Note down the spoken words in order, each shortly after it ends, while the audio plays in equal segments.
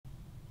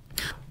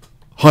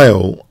Hi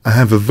all, I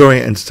have a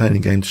very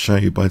entertaining game to show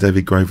you by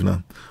David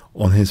Grosvenor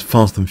on his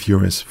fast and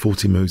furious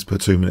 40 moves per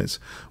 2 minutes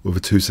with a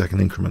 2-second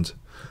increment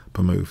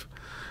per move.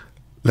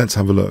 Let's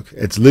have a look.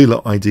 It's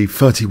Leela ID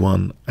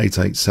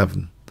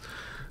 31887.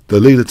 The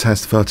Leela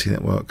Test 30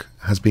 network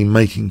has been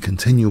making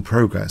continual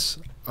progress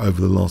over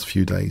the last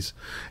few days.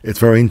 It's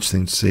very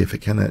interesting to see if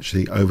it can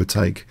actually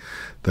overtake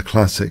the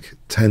classic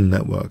 10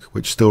 network,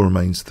 which still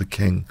remains the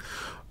king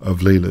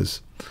of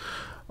Leelas.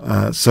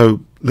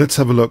 So let's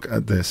have a look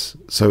at this.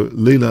 So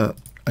Leela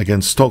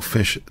against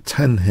Stockfish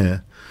 10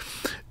 here.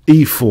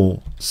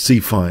 E4,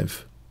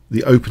 C5.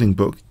 The opening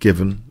book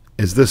given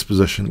is this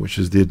position, which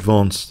is the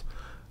advanced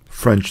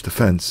French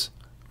defense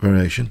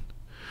variation.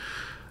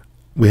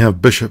 We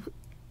have bishop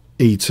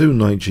E2,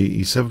 knight G,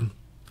 E7,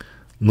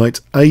 knight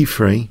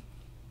A3,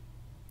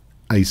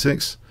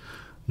 A6,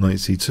 knight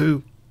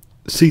C2,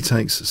 C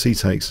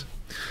takes.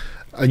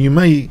 And you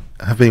may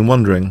have been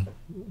wondering,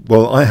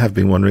 well, I have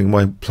been wondering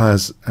why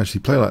players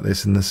actually play like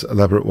this in this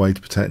elaborate way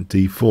to protect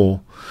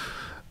d4.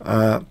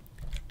 And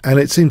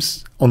it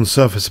seems on the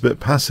surface a bit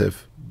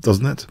passive,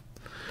 doesn't it?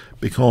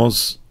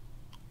 Because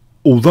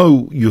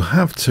although you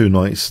have two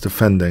knights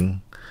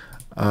defending,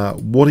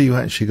 what are you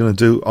actually going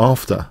to do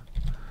after?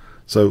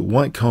 So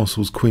white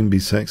castles queen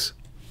b6.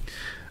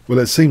 Well,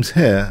 it seems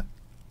here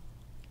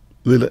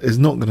Leela is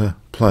not going to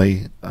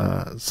play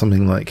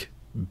something like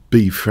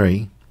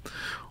b3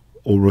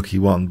 or rook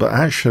e1, but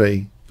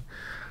actually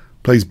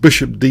plays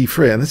bishop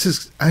d3, and this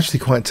is actually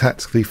quite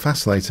tactically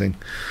fascinating,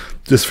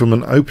 just from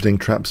an opening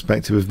trap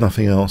perspective, if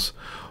nothing else.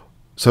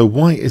 So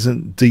why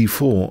isn't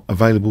d4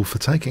 available for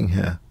taking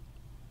here?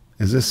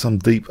 Is this some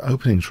deep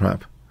opening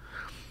trap?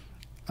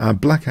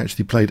 Black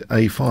actually played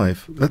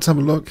a5. Let's have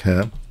a look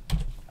here.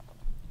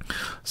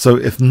 So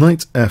if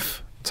knight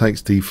f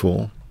takes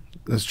d4,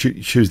 let's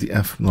choose the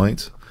f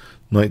knight.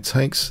 Knight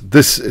takes.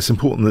 This is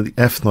important that the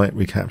f knight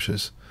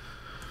recaptures.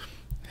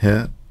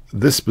 Here,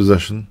 this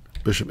position,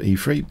 bishop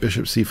e3,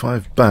 bishop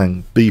c5,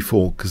 bang,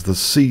 b4, because the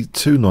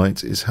c2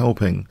 knight is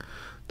helping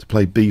to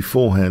play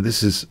b4 here.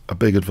 This is a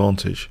big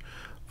advantage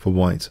for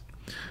white.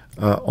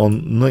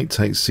 On knight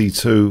takes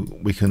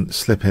c2, we can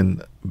slip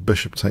in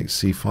bishop takes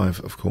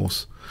c5, of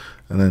course,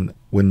 and then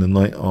win the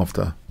knight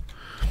after.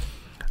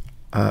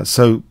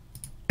 So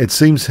it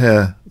seems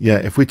here, yeah,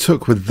 if we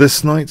took with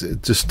this knight,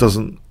 it just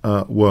doesn't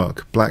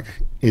work.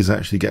 Black is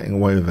actually getting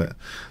away with it.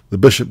 The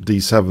bishop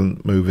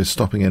d7 move is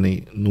stopping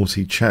any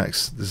naughty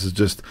checks. This is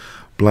just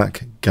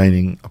black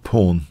gaining a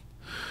pawn.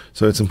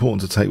 So it's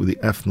important to take with the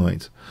f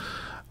knight.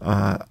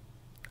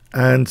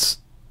 And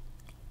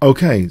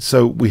okay,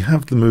 so we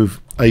have the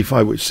move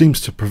a5, which seems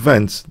to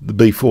prevent the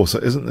b4. So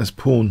isn't this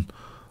pawn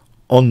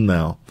on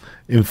now?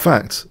 In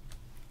fact,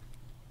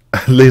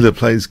 Leela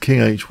plays king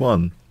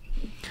h1.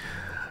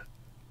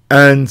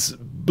 And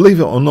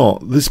believe it or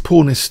not, this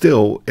pawn is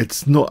still,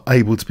 it's not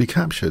able to be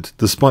captured,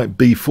 despite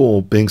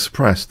b4 being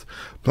suppressed.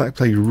 Black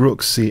played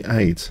rook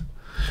c8.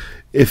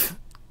 If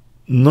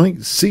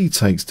knight c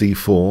takes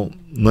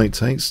d4, knight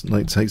takes,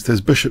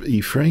 there's bishop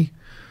e3.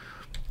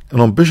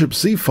 And on bishop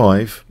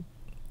c5,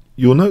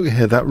 you'll note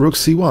here that rook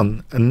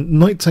c1, and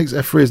knight takes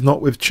f3 is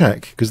not with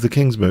check, because the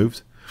king's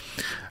moved.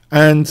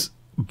 And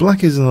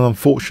black is an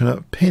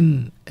unfortunate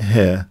pin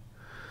here,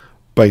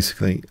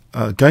 basically,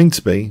 going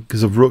to be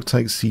because of rook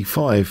takes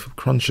c5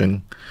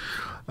 crunching.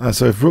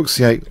 So if rook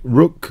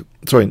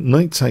c8,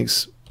 knight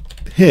takes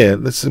here,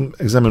 let's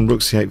examine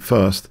rook c8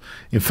 first.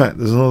 In fact,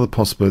 there's another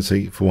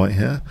possibility for white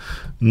here.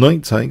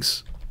 Knight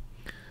takes,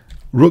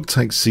 rook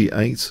takes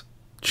c8,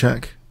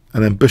 check,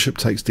 and then bishop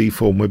takes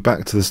d4, and we're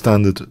back to the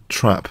standard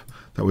trap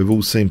that we've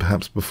all seen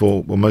perhaps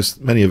before. Well,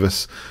 many of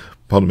us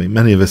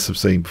have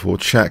seen before.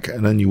 Check,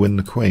 and then you win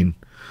the queen.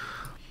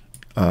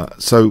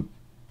 So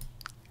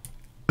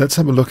let's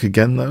have a look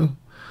again, though,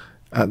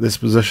 at this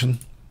position.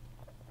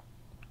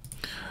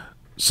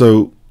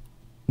 So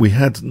we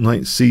had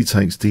knight c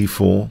takes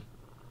d4,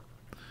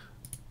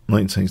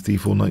 knight takes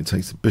d4, knight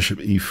takes bishop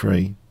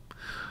e3,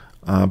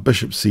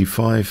 bishop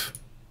c5,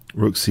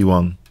 rook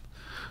c1.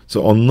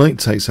 So on knight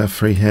takes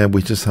f3 here,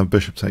 we just have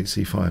bishop takes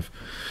c5.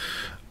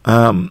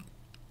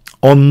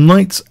 On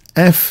knight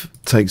f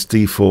takes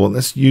d4,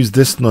 let's use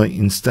this knight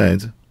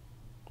instead.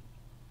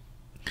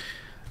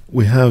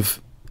 We have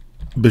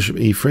bishop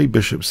e3,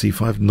 bishop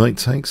c5, knight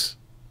takes,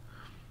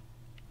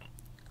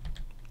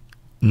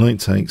 knight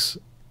takes.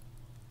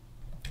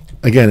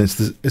 Again, it's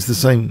the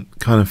same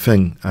kind of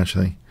thing,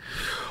 actually.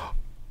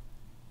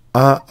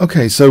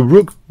 Okay, so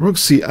rook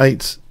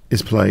c8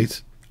 is played,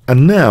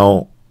 and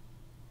now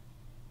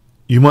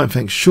you might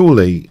think,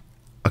 surely,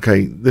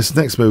 okay, this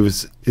next move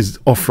is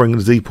offering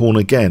the d-pawn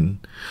again.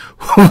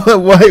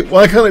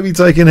 Why can't it be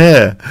taken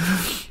here?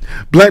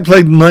 Black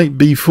played knight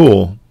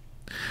b4.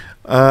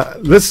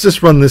 Let's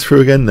just run this through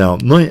again now.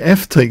 Knight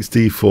f takes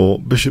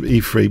d4, bishop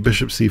e3,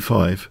 bishop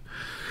c5.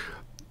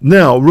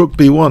 Now rook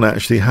b1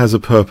 actually has a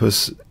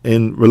purpose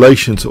in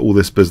relation to all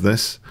this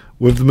business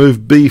with the move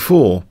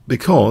b4,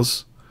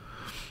 because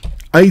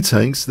a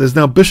takes, there's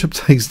now bishop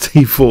takes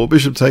d4,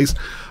 bishop takes,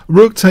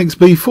 rook takes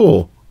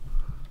b4.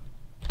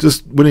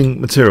 just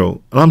winning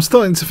material. And I'm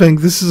starting to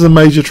think this is a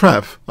major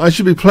trap. I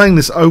should be playing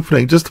this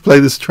opening just to play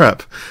this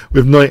trap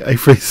with knight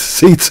a3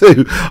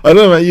 c2. I don't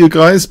know about you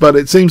guys, but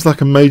it seems like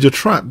a major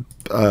trap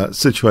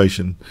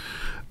situation.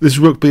 This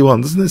rook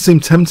b1, doesn't it seem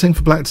tempting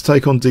for black to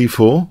take on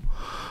d4?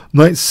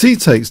 Knight c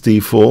takes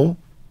d4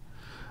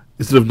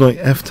 instead of knight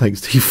f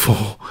takes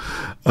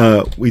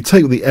d4. We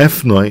take the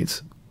f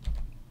knight.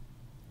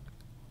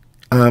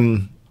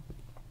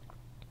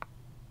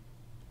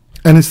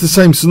 And it's the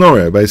same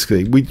scenario,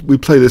 basically. We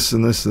play this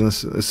and this and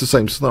this. It's the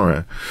same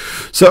scenario.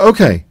 So,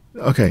 okay.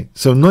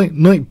 So, knight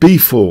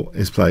b4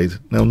 is played.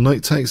 Now,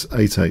 knight takes,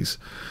 a takes.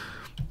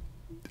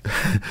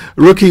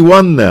 Rook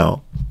e1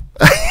 now.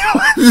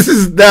 This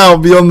is now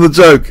beyond the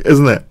joke,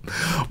 isn't it?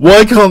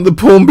 Why can't the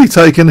pawn be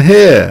taken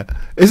here?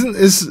 Isn't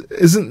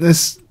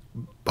this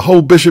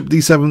whole bishop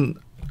d7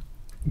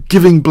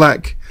 giving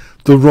black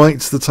the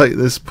rights to take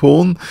this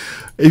pawn?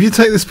 If you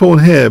take this pawn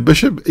here,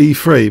 bishop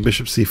e3,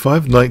 bishop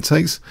c5, knight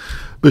takes,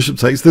 bishop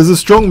takes, there's a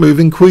strong move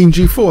in queen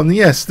g4, and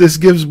yes, this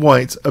gives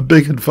white a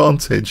big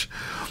advantage.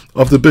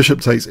 After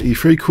bishop takes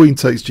e3, queen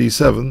takes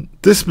g7,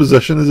 this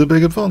position is a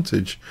big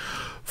advantage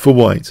for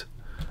white.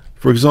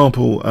 For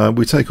example,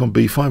 we take on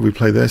b5, we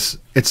play this,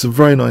 it's a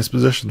very nice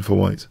position for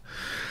white.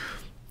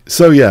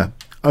 So yeah,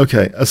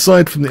 okay,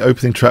 aside from the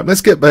opening trap,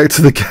 let's get back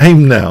to the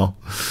game now.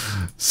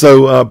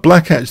 So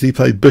black actually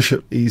played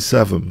bishop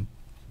e7,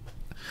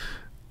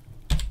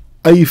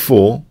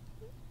 a4,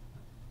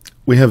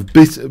 we have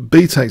b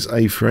takes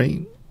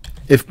a3.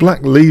 If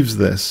black leaves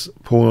this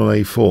pawn on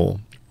a4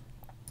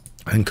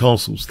 and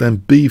castles, then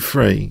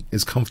b3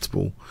 is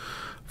comfortable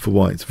for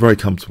white, very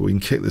comfortable. We can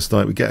kick this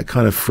knight, we get a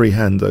kind of free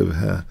hand over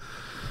here.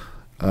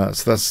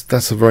 So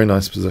that's a very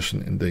nice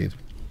position indeed.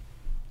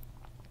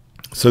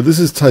 So this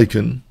is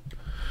taken,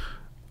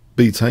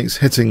 b takes,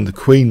 hitting the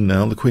queen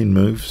now, the queen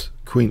moves,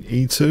 queen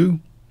e2.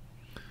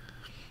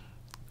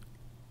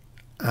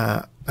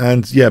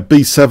 And yeah,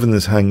 b7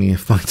 is hanging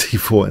if knight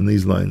e4 in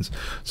these lines.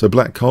 So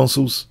black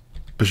castles,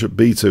 bishop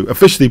b2,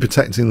 officially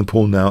protecting the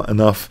pawn now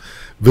enough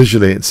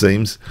visually it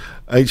seems.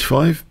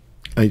 h5,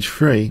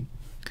 h3.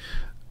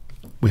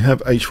 We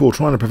have h4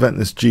 trying to prevent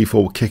this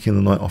g4 kicking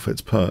the knight off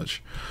its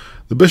perch.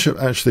 The bishop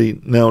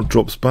actually now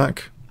drops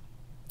back.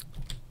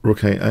 Rook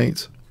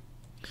a8.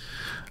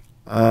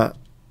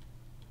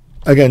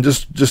 Again,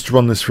 just to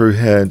run this through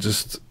here,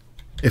 just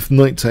if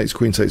knight takes,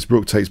 queen takes,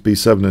 rook takes,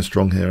 b7 is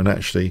strong here, and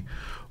actually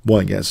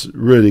white gets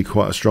really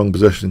quite a strong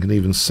position, can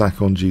even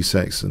sack on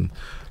g6 and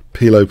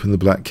peel open the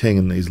black king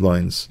in these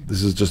lines.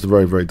 This is just a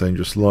very, very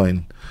dangerous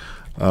line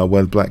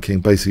where the black king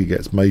basically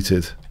gets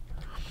mated.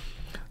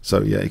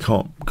 So yeah, you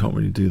can't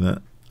really do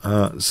that.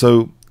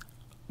 So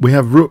we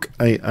have rook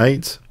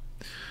a8.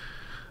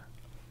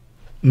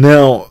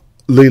 Now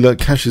Leela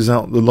cashes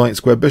out the light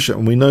square bishop,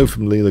 and we know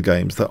from Leela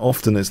games that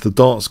often it's the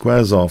dark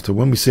squares after.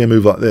 When we see a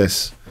move like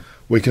this,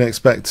 we can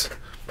expect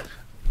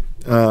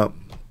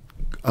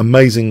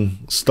amazing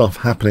stuff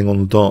happening on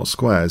the dark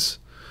squares.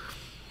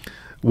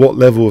 What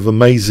level of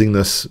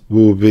amazingness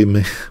will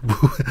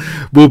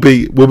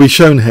be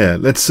shown here?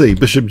 Let's see.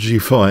 Bishop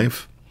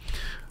g5.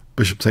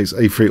 Bishop takes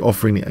a3,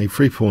 offering the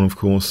a3 pawn, of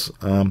course.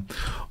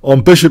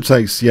 On bishop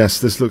takes, yes,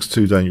 this looks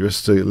too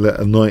dangerous to let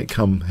a knight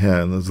come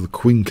here, and there's the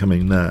queen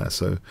coming there.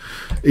 So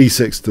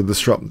e6 to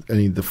disrupt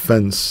any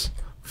defense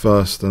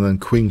first, and then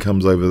queen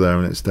comes over there,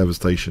 and it's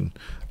devastation,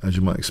 as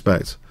you might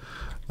expect.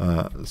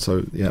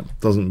 So yeah,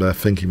 doesn't bear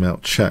thinking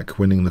about. Check,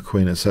 winning the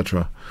queen,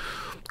 etc.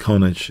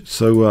 Carnage.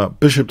 So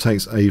bishop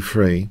takes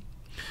a3.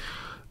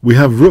 We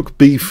have rook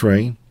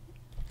b3,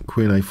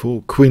 queen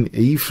a4, queen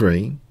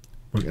e3,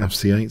 rook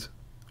fc8.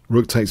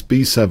 Rook takes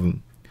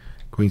b7,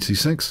 queen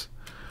c6,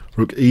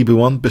 rook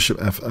eb1, bishop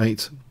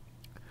f8,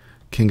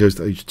 king goes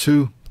to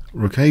h2,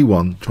 rook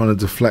a1, trying to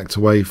deflect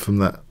away from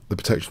the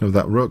protection of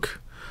that rook.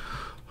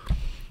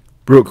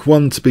 Rook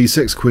 1 to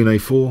b6, queen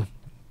a4,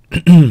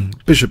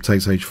 bishop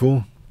takes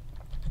h4,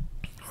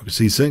 rook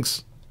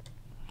c6.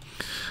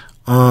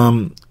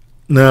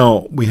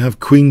 Now we have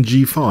queen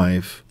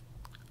g5,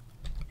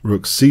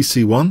 rook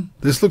cc1.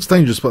 This looks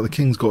dangerous, but the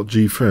king's got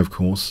g3, of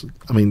course.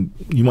 I mean,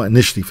 you might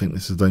initially think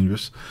this is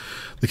dangerous.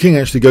 The king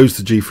actually goes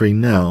to g3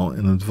 now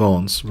in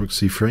advance. Rook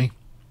c3.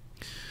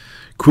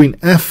 Queen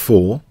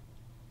f4.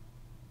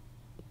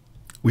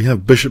 We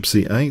have bishop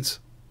c8.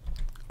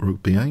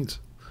 Rook b8.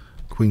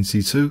 Queen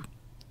c2.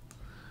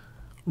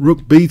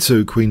 Rook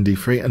b2, queen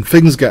d3. And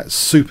things get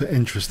super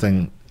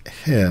interesting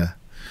here.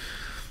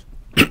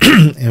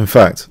 In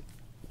fact,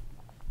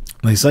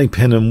 they say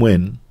pin and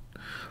win.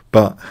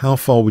 But how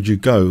far would you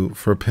go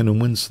for a pin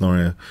and win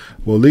scenario?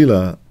 Well,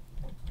 Leela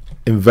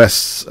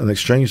invests an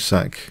exchange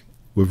sack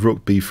with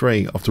rook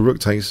b3 after rook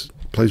takes,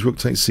 plays rook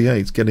takes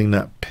c8, getting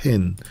that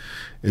pin.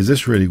 Is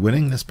this really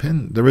winning, this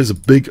pin? There is a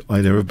big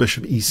idea of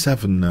bishop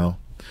e7 now.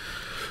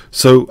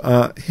 So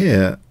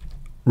here,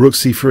 rook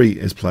c3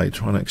 is played,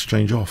 trying to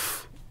exchange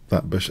off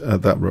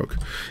that rook.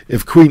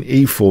 If queen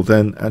e4,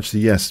 then actually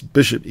yes,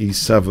 bishop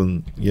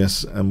e7,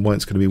 yes, and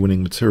white's going to be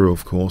winning material,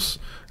 of course,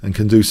 and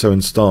can do so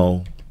in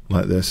style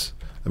like this,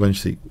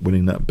 eventually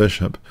winning that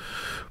bishop.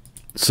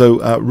 So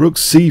rook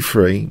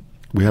c3,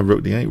 we have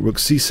rook d8, rook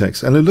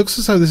c6, and it looks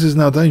as though this is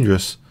now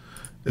dangerous,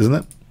 isn't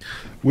it?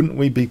 Wouldn't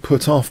we be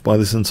put off by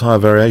this entire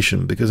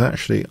variation, because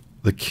actually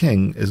the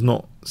king is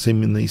not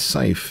seemingly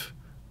safe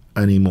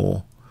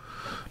anymore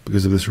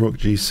because of this rook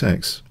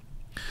g6?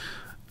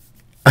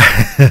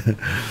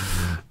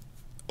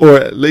 Or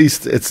at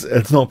least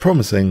it's not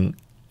promising,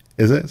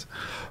 is it?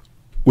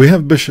 We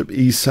have bishop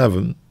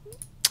e7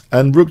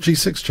 and rook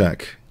g6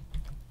 check.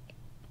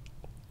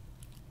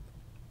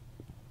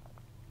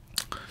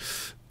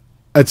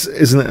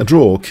 Isn't it a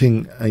draw?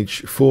 King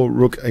h4,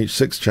 rook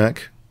h6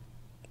 check.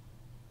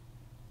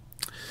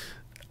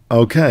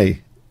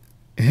 Okay,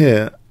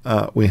 here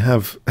we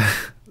have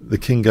the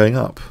king going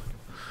up.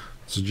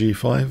 So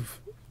g5.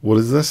 What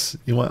is this,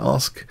 you might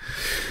ask?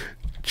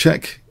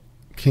 Check,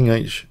 king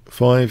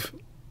h5.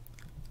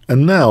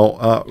 And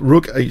now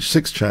rook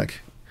h6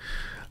 check.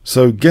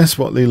 So guess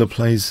what Leela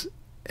plays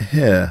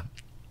here?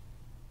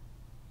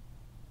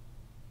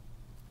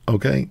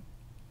 Okay.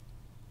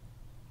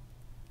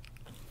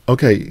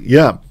 Okay,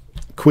 yeah,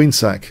 queen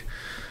sack.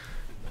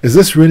 Is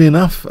this really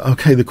enough?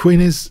 Okay, the queen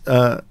is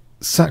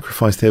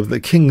sacrificed here, but the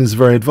king is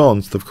very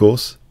advanced, of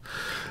course.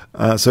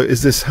 So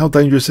is this, how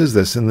dangerous is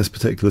this in this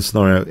particular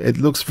scenario? It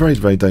looks very,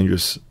 very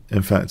dangerous.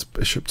 In fact,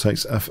 bishop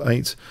takes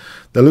f8.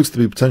 There looks to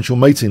be potential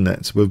mating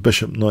nets with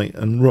bishop, knight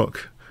and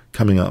rook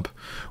coming up.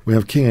 We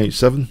have king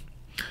h7,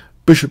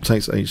 bishop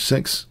takes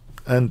h6,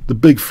 and the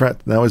big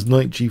threat now is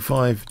knight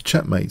g5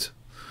 checkmate.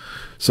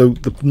 So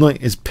the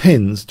knight is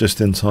pinned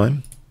just in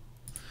time.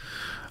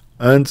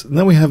 And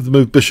now we have the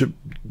move bishop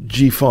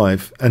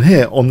g5, and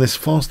here on this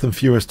fast and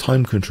furious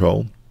time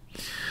control,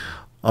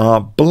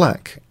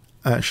 black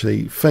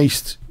actually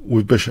faced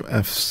with bishop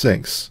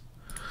f6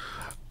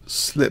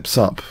 slips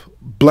up.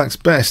 Black's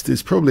best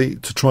is probably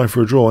to try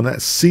for a draw, and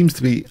that seems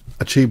to be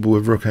achievable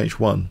with rook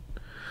h1.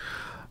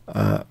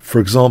 For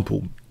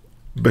example,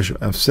 bishop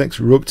f6,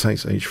 rook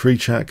takes h3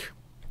 check,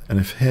 and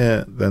if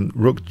here, then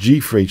rook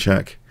g3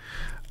 check,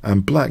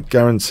 and black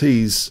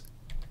guarantees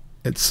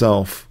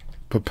itself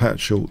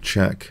perpetual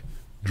check,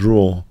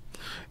 draw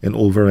in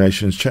all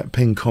variations. Check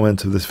pin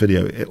comment of this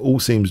video. It all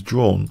seems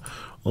drawn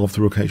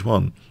after rook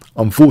h1,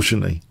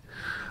 unfortunately,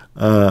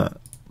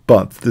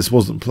 but this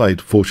wasn't played,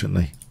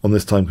 fortunately, on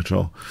this time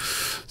control.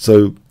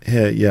 So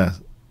here, yeah,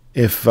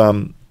 if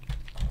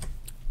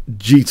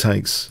g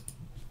takes,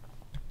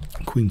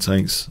 queen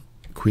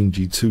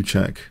g2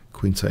 check,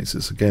 queen takes,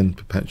 it's again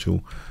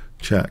perpetual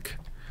check.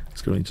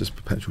 It's going to be just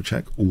perpetual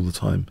check all the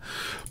time.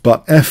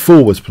 But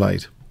f4 was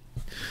played.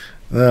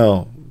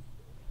 Now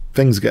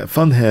things get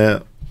fun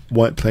here.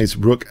 White plays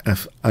rook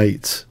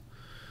f8.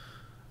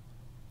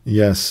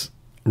 Yes,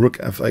 rook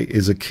f8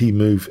 is a key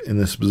move in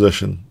this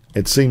position.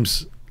 It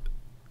seems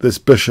this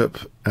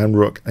bishop and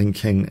rook and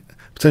king,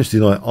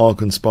 potentially knight, are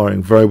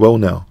conspiring very well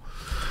now.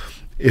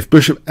 If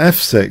bishop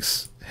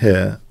f6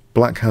 here,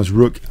 black has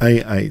rook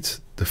a8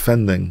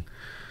 defending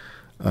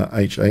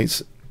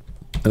h8,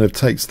 and if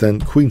takes, then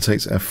queen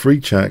takes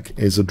f3 check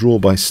is a draw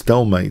by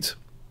stalemate.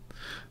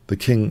 The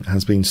king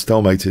has been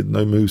stalemated,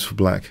 no moves for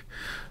black,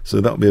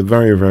 so that would be a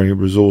very, very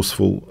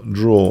resourceful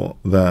draw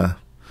there.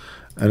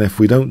 And if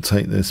we don't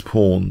take this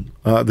pawn,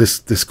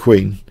 this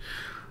queen,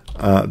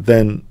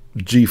 then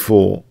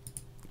g4,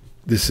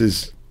 this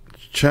is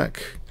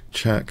check,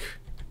 check,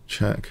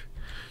 check,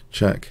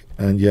 check,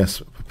 and yes,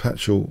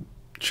 perpetual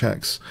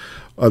checks.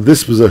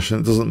 This position,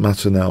 it doesn't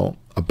matter now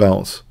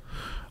about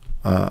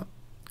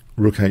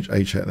rook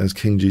h8, there's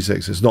king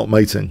g6, it's not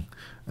mating,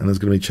 and there's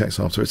going to be checks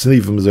after. It's an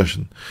even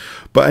position.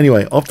 But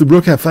anyway, after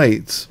rook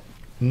f8,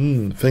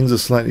 things are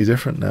slightly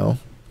different now.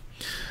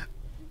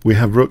 We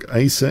have rook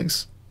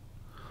a6,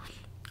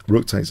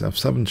 rook takes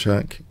f7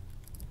 check,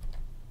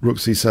 rook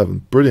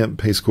c7, brilliant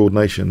piece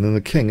coordination, and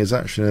the king is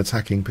actually an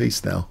attacking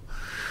piece now.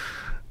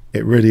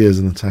 It really is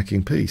an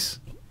attacking piece.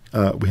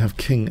 We have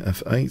king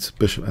f8,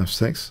 bishop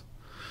f6,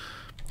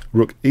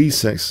 rook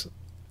e6,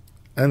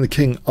 and the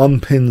king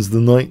unpins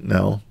the knight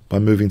now by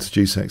moving to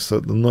g6, so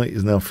the knight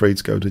is now free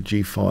to go to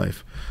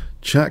g5.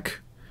 Check,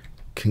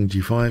 king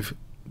g5,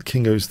 the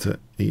king goes to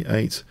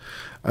e8,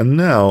 and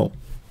now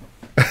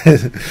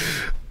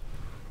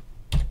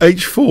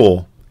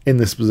h4 in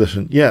this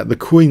position. Yeah, the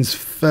queen's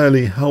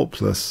fairly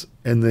helpless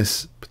in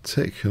this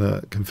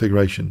particular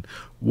configuration.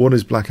 What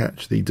is black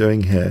actually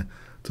doing here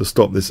to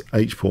stop this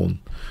h-pawn?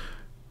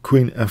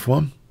 Queen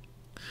f1.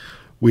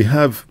 We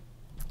have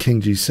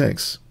king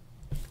g6,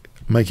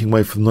 making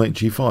way for knight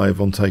g5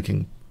 on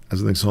taking,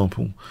 as an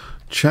example.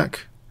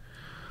 Check.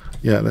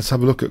 Yeah, let's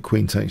have a look at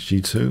queen takes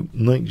g2,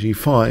 knight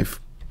g5,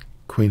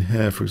 queen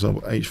here, for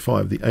example,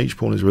 h5. The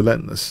h-pawn is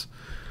relentless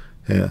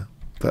here.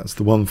 That's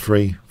the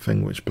 1-3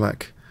 thing which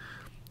black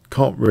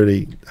can't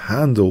really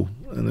handle,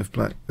 and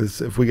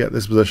if we get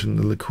this position,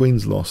 then the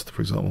queen's lost,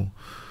 for example.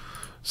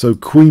 So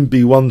queen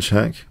b1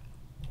 check,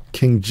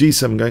 king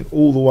g7 going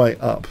all the way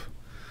up.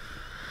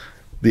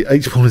 The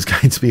h-pawn is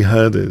going to be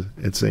herded,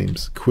 it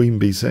seems. Queen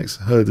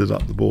b6 herded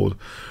up the board.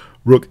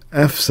 Rook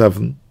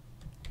f7,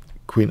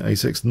 queen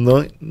a6,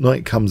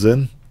 knight comes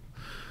in.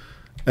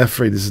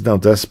 f3, this is now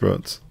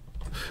desperate.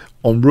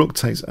 on rook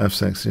takes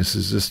f6, this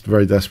is just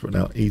very desperate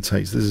now. E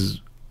takes, this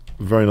is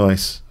very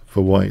nice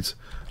for white.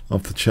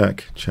 After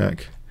check,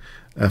 check,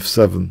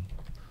 f7.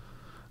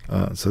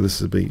 So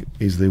this would be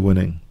easily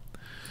winning.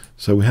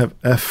 So we have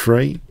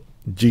f3,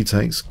 g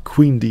takes,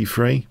 queen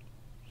d3,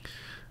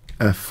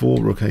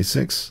 f4, rook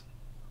a6,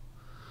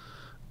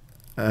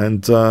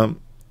 and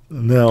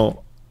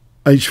now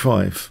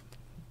h5.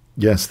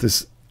 Yes,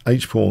 this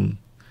h pawn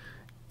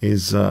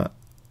is.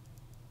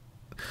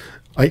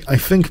 I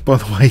think, by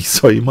the way,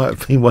 sorry, you might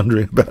have been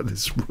wondering about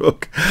this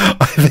rook.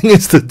 I think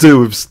it's to do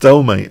with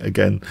stalemate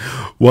again,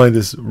 why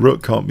this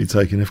rook can't be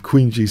taken. If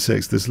queen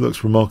g6, this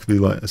looks remarkably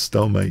like a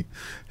stalemate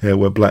here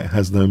where black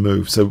has no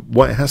move. So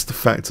white has to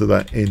factor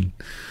that in.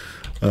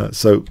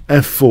 So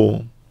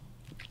f4,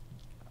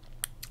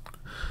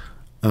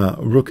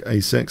 rook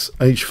a6,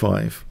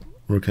 h5,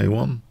 rook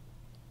a1,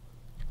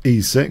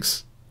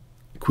 e6,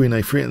 queen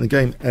a3, and the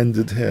game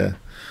ended here.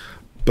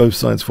 Both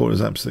sides thought it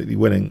was absolutely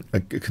winning. A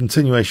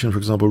continuation, for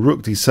example,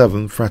 rook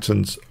d7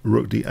 threatens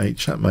rook d8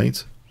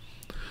 checkmate.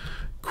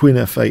 Queen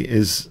f8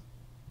 is,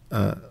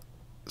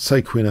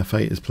 say queen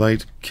f8 is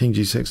played, king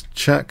g6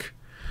 check,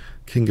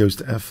 king goes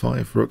to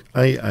f5, rook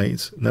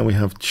a8. Now we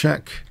have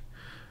check,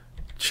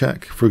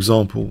 check, for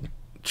example,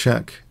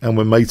 check, and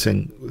we're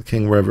mating the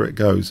king wherever it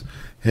goes.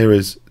 Here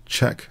is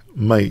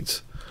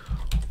checkmate,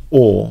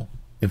 or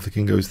if the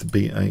king goes to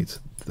b8,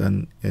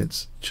 then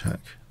it's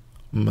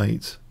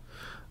checkmate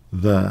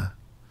there.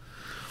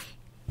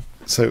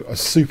 So a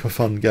super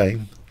fun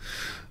game,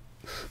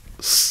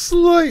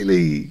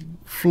 slightly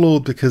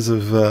flawed because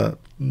of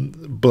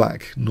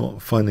black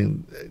not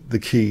finding the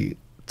key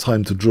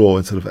time to draw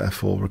instead of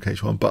f4 rook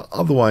h1, but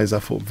otherwise I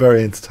thought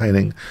very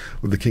entertaining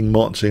with the king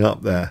marching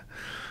up there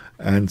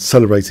and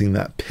celebrating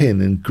that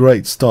pin in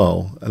great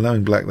style,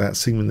 allowing black that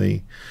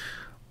seemingly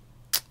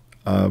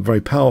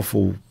very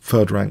powerful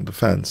third rank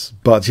defense.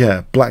 But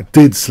yeah, black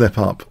did slip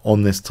up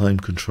on this time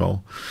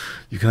control.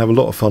 You can have a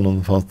lot of fun on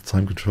the faster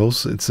time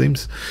controls, it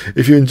seems.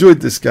 If you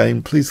enjoyed this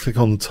game, please click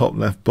on the top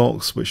left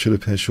box, which should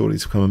appear shortly,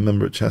 to become a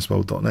member at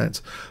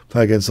chessworld.net.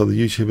 Play against other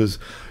YouTubers.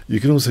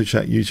 You can also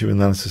check YouTube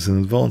analysis in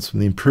advance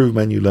from the improved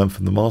menu learned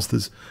from the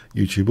Masters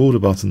YouTube order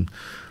button.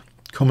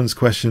 Comments,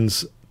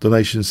 questions,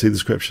 donations, see the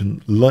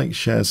description. Like,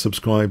 share,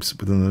 subscribes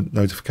with the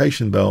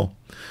notification bell.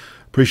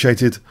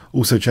 Appreciated.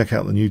 Also check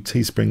out the new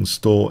Teespring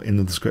store in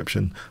the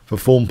description for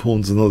form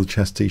pawns and other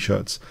chess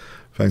t-shirts.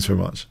 Thanks very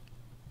much.